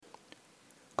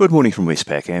Good morning from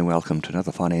Westpac and welcome to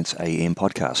another Finance AM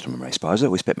podcast. I'm Ray Spicer,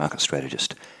 Westpac Market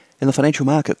Strategist. In the financial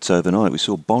markets overnight, we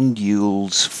saw bond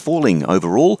yields falling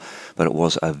overall, but it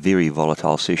was a very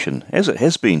volatile session, as it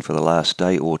has been for the last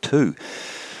day or two.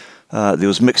 There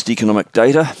was mixed economic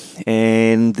data,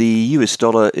 and the US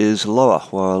dollar is lower,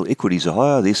 while equities are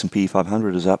higher. The S&P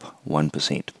 500 is up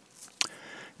 1%.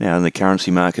 Now, in the currency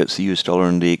markets, the US dollar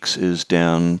index is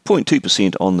down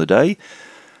 0.2% on the day,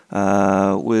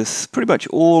 with pretty much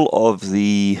all of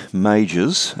the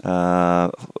majors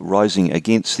rising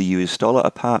against the US dollar,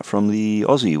 apart from the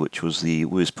Aussie, which was the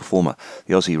worst performer.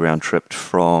 The Aussie round-tripped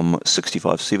from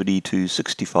 65.70 to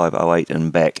 65.08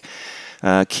 and back.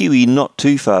 Kiwi not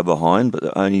too far behind,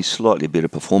 but only slightly better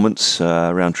performance,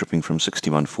 round-tripping from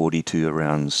 61.40 to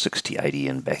around 60.80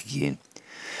 and back again.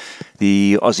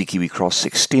 The Aussie-Kiwi cross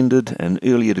extended an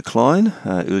earlier decline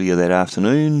earlier that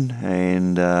afternoon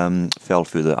and fell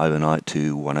further overnight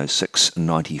to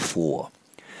 106.94.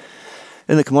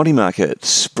 In the commodity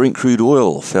markets, Brent crude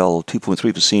oil fell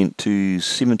 2.3% to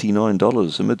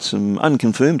 $79 amid some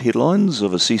unconfirmed headlines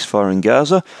of a ceasefire in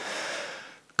Gaza.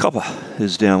 Copper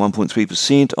is down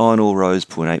 1.3%, iron ore rose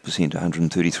 0.8% to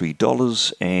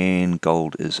 $133, and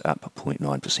gold is up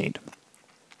 0.9%.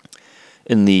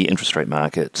 In the interest rate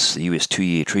markets, the US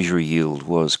 2-year Treasury yield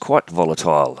was quite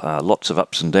volatile, lots of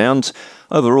ups and downs.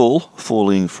 Overall,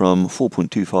 falling from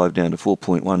 4.25 down to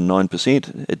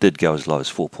 4.19%, it did go as low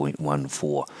as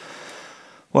 4.14.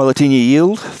 While the 10-year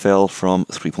yield fell from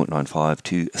 3.95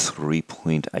 to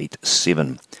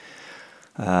 3.87.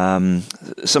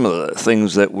 Some of the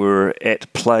things that were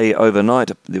at play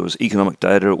overnight, there was economic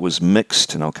data, it was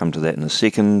mixed, and I'll come to that in a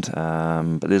second,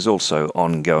 but there's also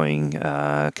ongoing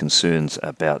concerns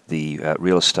about the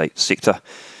real estate sector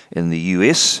in the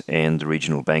US and the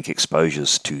regional bank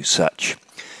exposures to such.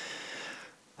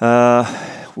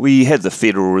 We had the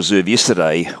Federal Reserve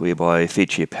yesterday, whereby Fed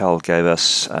Chair Powell gave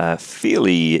us a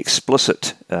fairly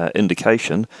explicit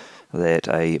indication that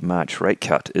a March rate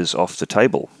cut is off the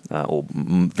table, or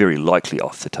very likely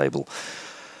off the table.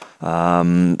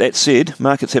 That said,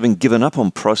 markets having given up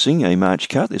on pricing a March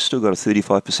cut, they've still got a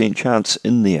 35% chance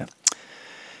in there.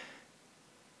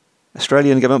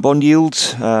 Australian government bond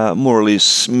yields more or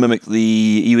less mimic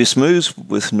the US moves,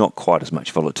 with not quite as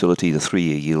much volatility. The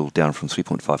 3-year yield down from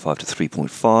 3.55 to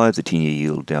 3.5, the 10-year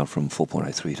yield down from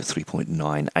 4.03 to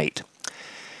 3.98.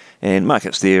 And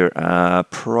markets there are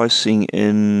pricing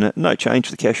in no change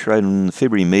to the cash rate in the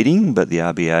February meeting, but the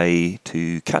RBA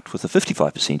to cut with a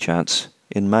 55% chance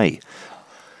in May.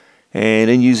 And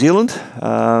in New Zealand,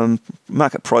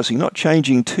 market pricing not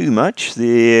changing too much.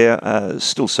 They're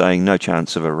still saying no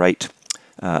chance of a rate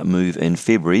move in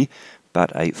February,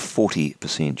 but a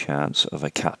 40% chance of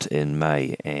a cut in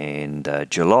May. And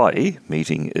July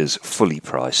meeting is fully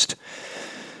priced.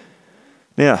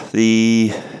 Now,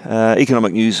 the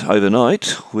economic news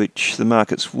overnight, which the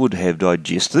markets would have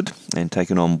digested and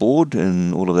taken on board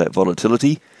in all of that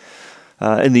volatility.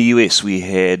 In the US, we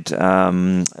had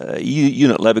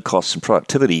unit labour costs and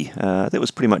productivity. That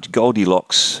was pretty much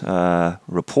Goldilocks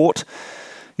report.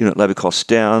 Unit labour costs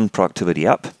down, productivity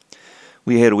up.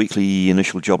 We had a weekly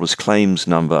initial jobless claims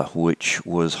number, which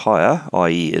was higher,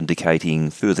 i.e. indicating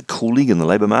further cooling in the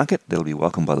labour market. That'll be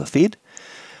welcomed by the Fed.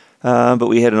 But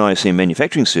we had an ISM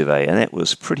manufacturing survey, and that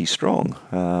was pretty strong.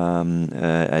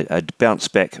 A bounce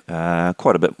back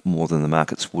quite a bit more than the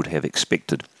markets would have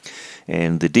expected.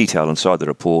 And the detail inside the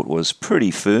report was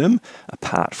pretty firm,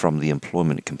 apart from the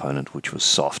employment component, which was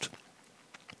soft.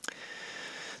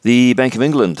 The Bank of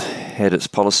England had its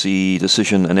policy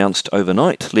decision announced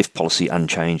overnight, left policy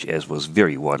unchanged as was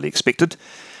very widely expected.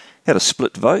 Had a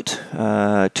split vote,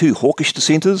 2 hawkish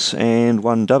dissenters and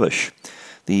 1 dovish.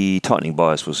 The tightening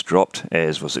bias was dropped,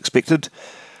 as was expected,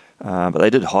 but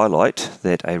they did highlight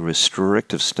that a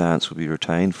restrictive stance would be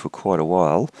retained for quite a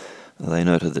while. They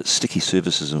noted that sticky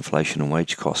services inflation and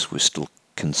wage costs were still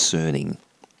concerning.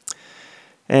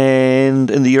 And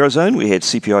in the Eurozone, we had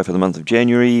CPI for the month of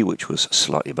January, which was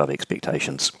slightly above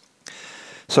expectations.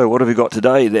 So what have we got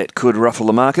today that could ruffle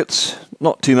the markets?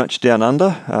 Not too much down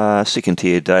under.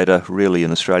 Second-tier data really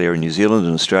in Australia and New Zealand.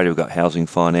 In Australia, we've got housing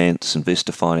finance,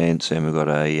 investor finance, and we've got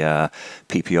a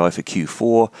PPI for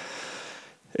Q4.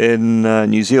 In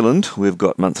New Zealand, we've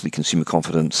got monthly consumer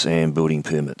confidence and building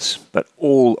permits. But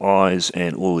all eyes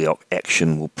and all the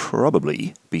action will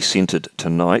probably be centred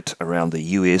tonight around the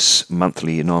US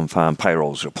monthly non-farm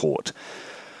payrolls report.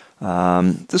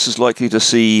 This is likely to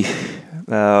see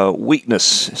weakness,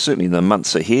 certainly in the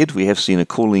months ahead. We have seen a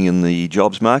cooling in the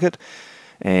jobs market,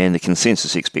 and the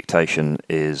consensus expectation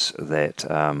is that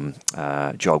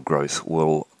job growth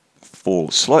will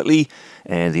fall slightly,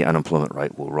 and the unemployment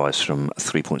rate will rise from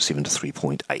 3.7 to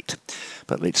 3.8.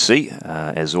 But let's see,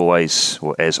 as always,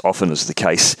 or as often is the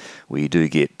case, we do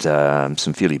get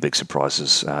some fairly big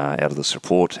surprises out of this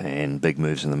report and big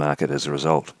moves in the market as a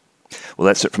result. Well,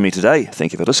 that's it from me today.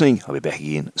 Thank you for listening. I'll be back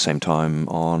again same time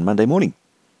on Monday morning.